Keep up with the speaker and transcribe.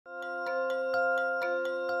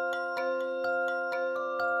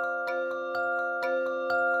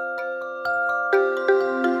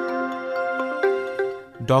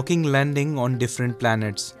docking landing on different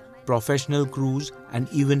planets. Professional crews and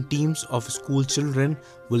even teams of school children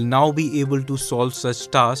will now be able to solve such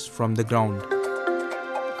tasks from the ground.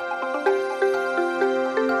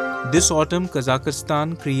 This autumn,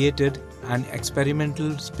 Kazakhstan created an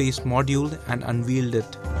experimental space module and unveiled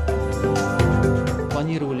it.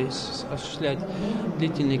 Планировали осуществлять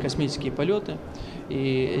длительные космические полеты,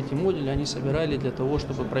 и эти модули они собирали для того,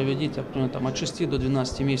 чтобы проводить от 6 до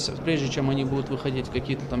 12 месяцев. Прежде чем они будут выходить в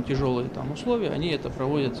какие-то там тяжелые условия, они это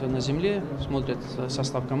проводят на Земле, смотрят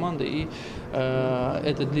состав команды, и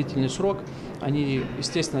этот длительный срок, они,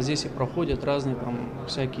 естественно, здесь и проходят разные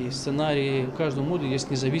всякие сценарии. У каждого модуля есть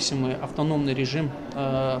независимый автономный режим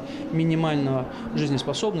минимального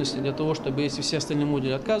жизнеспособности, для того, чтобы если все остальные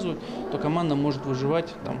модули отказывают, то команда может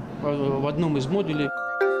выживать в одном из модулей.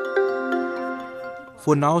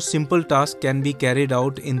 For now, simple tasks can be carried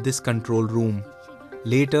out in this control room.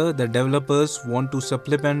 Later, the developers want to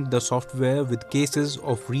supplement the software with cases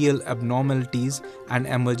of real abnormalities and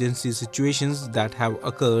emergency situations that have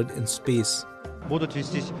occurred in space. Будут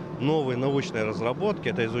вестись новые научные разработки,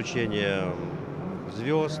 это изучение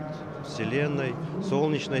звезд, Вселенной,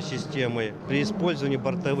 Солнечной системы при использовании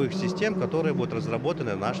бортовых систем, которые будут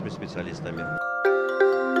разработаны нашими специалистами.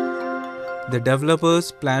 The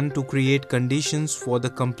developers plan to create conditions for the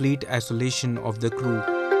complete isolation of the crew.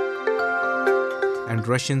 And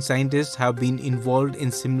Russian scientists have been involved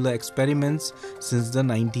in similar experiments since the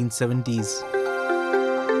 1970s.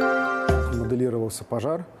 Моделировался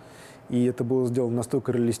пожар, и это было сделано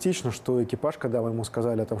настолько реалистично, что экипаж, когда мы ему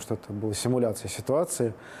сказали о том, что это была симуляция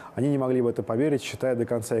ситуации, они не могли в это поверить, считая до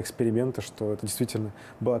конца эксперимента, что это действительно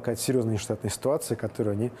была какая-то серьезная нештатная ситуация,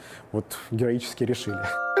 которую они героически решили.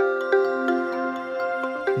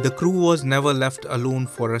 The crew was never left alone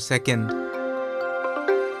for a second.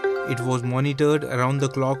 It was monitored around the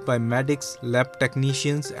clock by medics, lab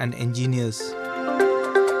technicians and engineers.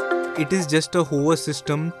 It is just a hover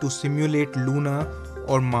system to simulate lunar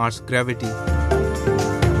or Mars gravity.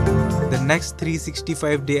 The next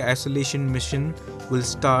 365-day isolation mission will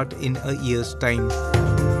start in a year's time.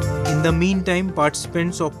 In the meantime,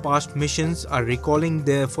 participants of past missions are recalling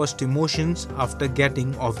their first emotions after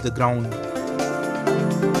getting off the ground.